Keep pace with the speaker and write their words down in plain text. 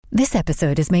This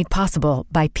episode is made possible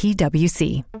by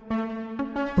PwC.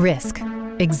 Risk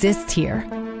exists here,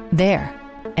 there,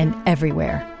 and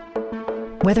everywhere.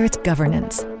 Whether it's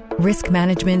governance, risk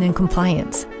management and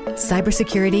compliance,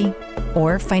 cybersecurity,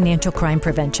 or financial crime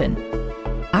prevention,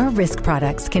 our risk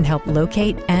products can help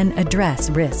locate and address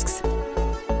risks.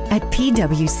 At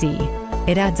PwC,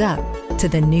 it adds up to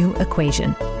the new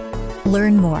equation.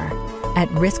 Learn more at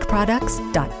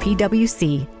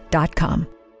riskproducts.pwc.com.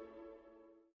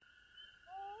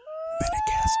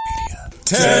 MinuteCast Media.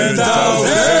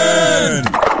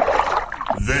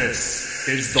 10,000! This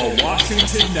is the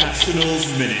Washington Nationals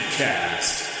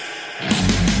MinuteCast.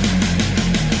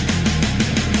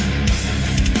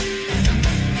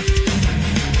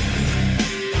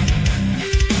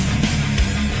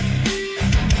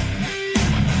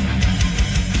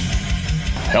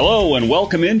 Hello and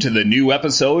welcome into the new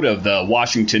episode of the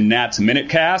Washington Nats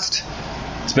MinuteCast.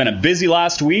 It's been a busy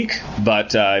last week,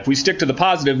 but if we stick to the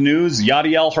positive news,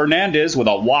 Yadiel Hernandez with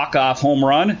a walk-off home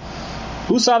run.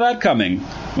 Who saw that coming?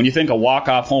 When you think a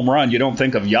walk-off home run, you don't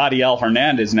think of Yadiel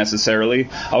Hernandez necessarily.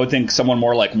 I would think someone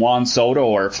more like Juan Soto,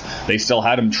 or if they still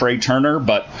had him, Trea Turner,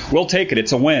 but we'll take it.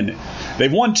 It's a win.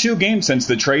 They've won 2 games since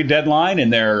the trade deadline,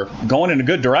 and they're going in a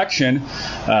good direction.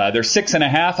 They're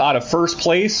 6.5 out of first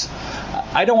place.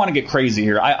 I don't want to get crazy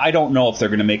here. I don't know if they're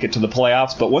going to make it to the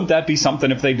playoffs, but wouldn't that be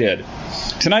something if they did?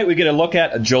 Tonight we get a look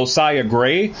at Josiah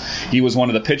Gray. He was one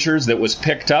of the pitchers that was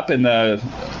picked up in the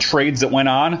trades that went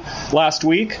on last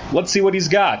week. Let's see what he's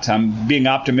got. I'm being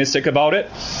optimistic about it.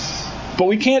 But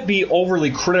we can't be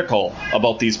overly critical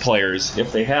about these players.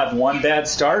 If they have one bad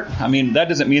start, that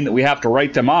doesn't mean that we have to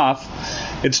write them off.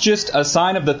 It's just a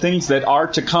sign of the things that are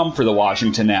to come for the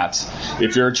Washington Nats.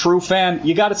 If you're a true fan,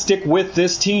 you got to stick with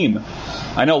this team.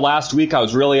 I know last week I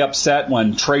was really upset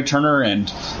when Trea Turner and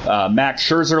Max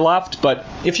Scherzer left, but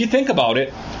if you think about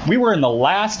it, we were in the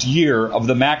last year of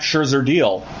the Max Scherzer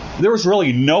deal. There was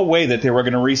really no way that they were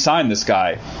going to re-sign this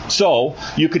guy. So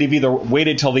you could have either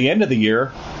waited till the end of the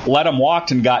year, let him walk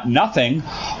and got nothing,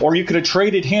 or you could have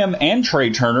traded him and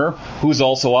Trea Turner, who's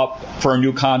also up for a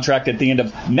new contract at the end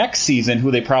of next season,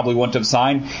 who they probably wouldn't have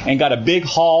signed, and got a big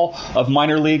haul of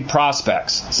minor league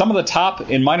prospects, some of the top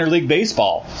in minor league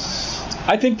baseball.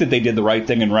 I think that they did the right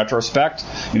thing in retrospect.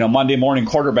 Monday morning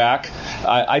quarterback,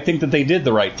 I think that they did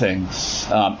the right thing.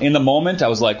 In the moment, I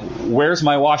was like, where's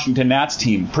my Washington Nats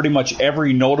team? Pretty much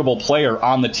every notable player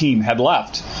on the team had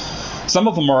left. Some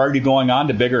of them are already going on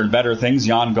to bigger and better things.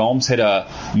 Yan Gomes hit a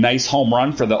nice home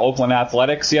run for the Oakland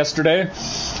Athletics yesterday.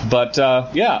 But,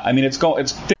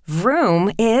 it's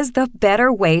Vroom is the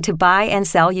better way to buy and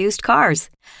sell used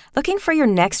cars. Looking for your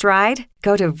next ride?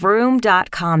 Go to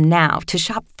Vroom.com now to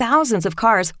shop thousands of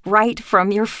cars right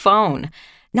from your phone.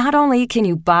 Not only can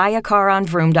you buy a car on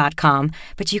Vroom.com,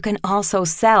 but you can also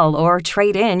sell or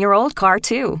trade in your old car,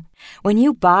 too. When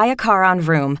you buy a car on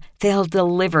Vroom, they'll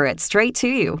deliver it straight to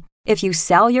you. If you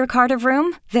sell your car to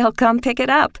Vroom, they'll come pick it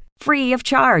up, free of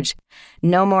charge.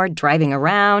 No more driving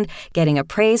around, getting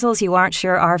appraisals you aren't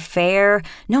sure are fair.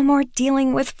 No more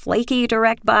dealing with flaky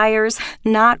direct buyers.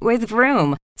 Not with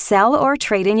Vroom. Sell or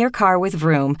trade in your car with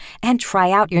Vroom and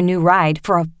try out your new ride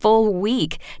for a full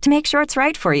week to make sure it's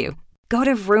right for you. Go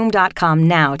to Vroom.com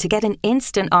now to get an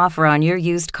instant offer on your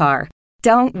used car.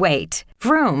 Don't wait.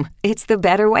 Vroom, it's the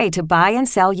better way to buy and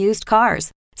sell used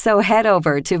cars. So head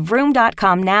over to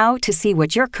Vroom.com now to see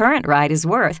what your current ride is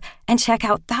worth and check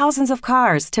out thousands of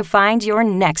cars to find your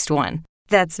next one.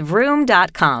 That's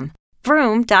Vroom.com.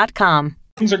 Vroom.com.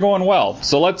 Things are going well,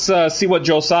 so let's see what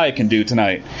Josiah can do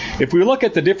tonight. If we look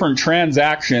at the different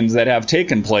transactions that have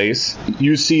taken place,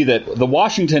 you see that the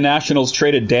Washington Nationals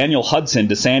traded Daniel Hudson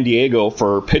to San Diego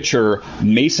for pitcher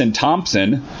Mason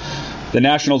Thompson. The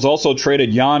Nationals also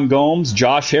traded Yan Gomes,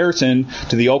 Josh Harrison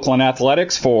to the Oakland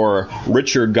Athletics for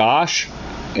Richard Gosch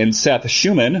and Seth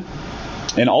Schumann,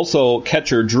 and also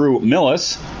catcher Drew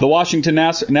Millis. The Washington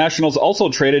Nationals also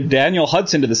traded Daniel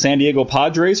Hudson to the San Diego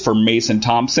Padres for Mason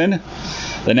Thompson.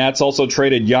 The Nats also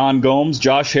traded Yan Gomes,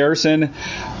 Josh Harrison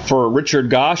for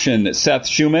Richard Gosch and Seth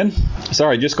Schumann.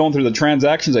 Sorry, just going through the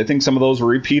transactions, I think some of those were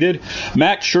repeated.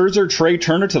 Max Scherzer, Trea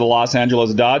Turner to the Los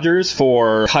Angeles Dodgers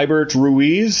for Hybert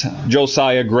Ruiz,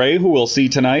 Josiah Gray, who we'll see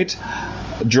tonight,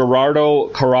 Gerardo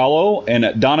Corralo,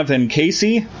 and Donovan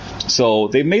Casey. So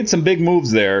they've made some big moves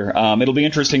there. It'll be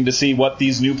interesting to see what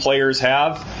these new players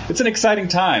have. It's an exciting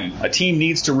time. A team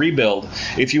needs to rebuild.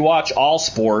 If you watch all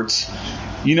sports,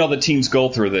 You know the teams go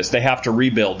through this. They have to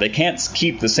rebuild. They can't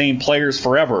keep the same players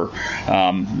forever,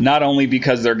 not only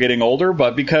because they're getting older,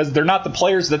 but because they're not the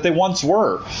players that they once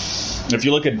were. If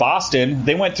you look at Boston,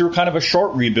 they went through kind of a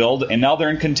short rebuild, and now they're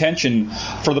in contention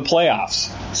for the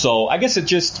playoffs. So I guess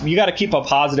you got to keep a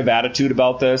positive attitude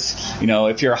about this.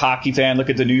 If you're a hockey fan, look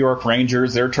at the New York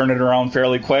Rangers. They're turning it around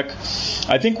fairly quick.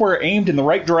 I think we're aimed in the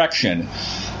right direction.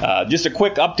 Just a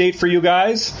quick update for you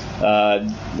guys.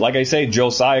 Like I say,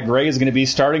 Josiah Gray is going to be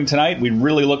starting tonight. We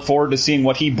really look forward to seeing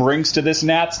what he brings to this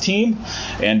Nats team.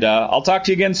 And I'll talk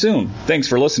to you again soon. Thanks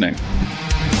for listening.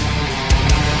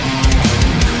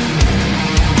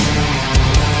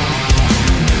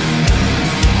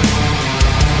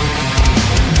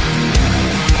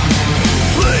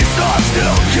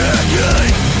 Still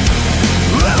kicking,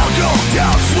 and I'll go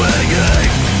down swinging.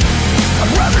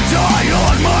 I'd rather die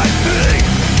on my feet,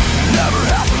 never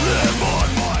have to live on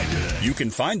my knee. You can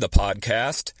find the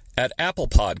podcast at Apple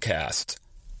Podcast,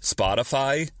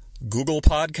 Spotify, Google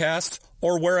Podcast,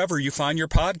 or wherever you find your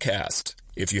podcast.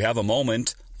 If you have a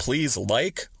moment, please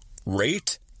like,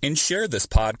 rate, and share this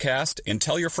podcast and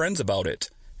tell your friends about it.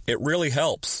 It really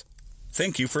helps.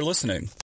 Thank you for listening.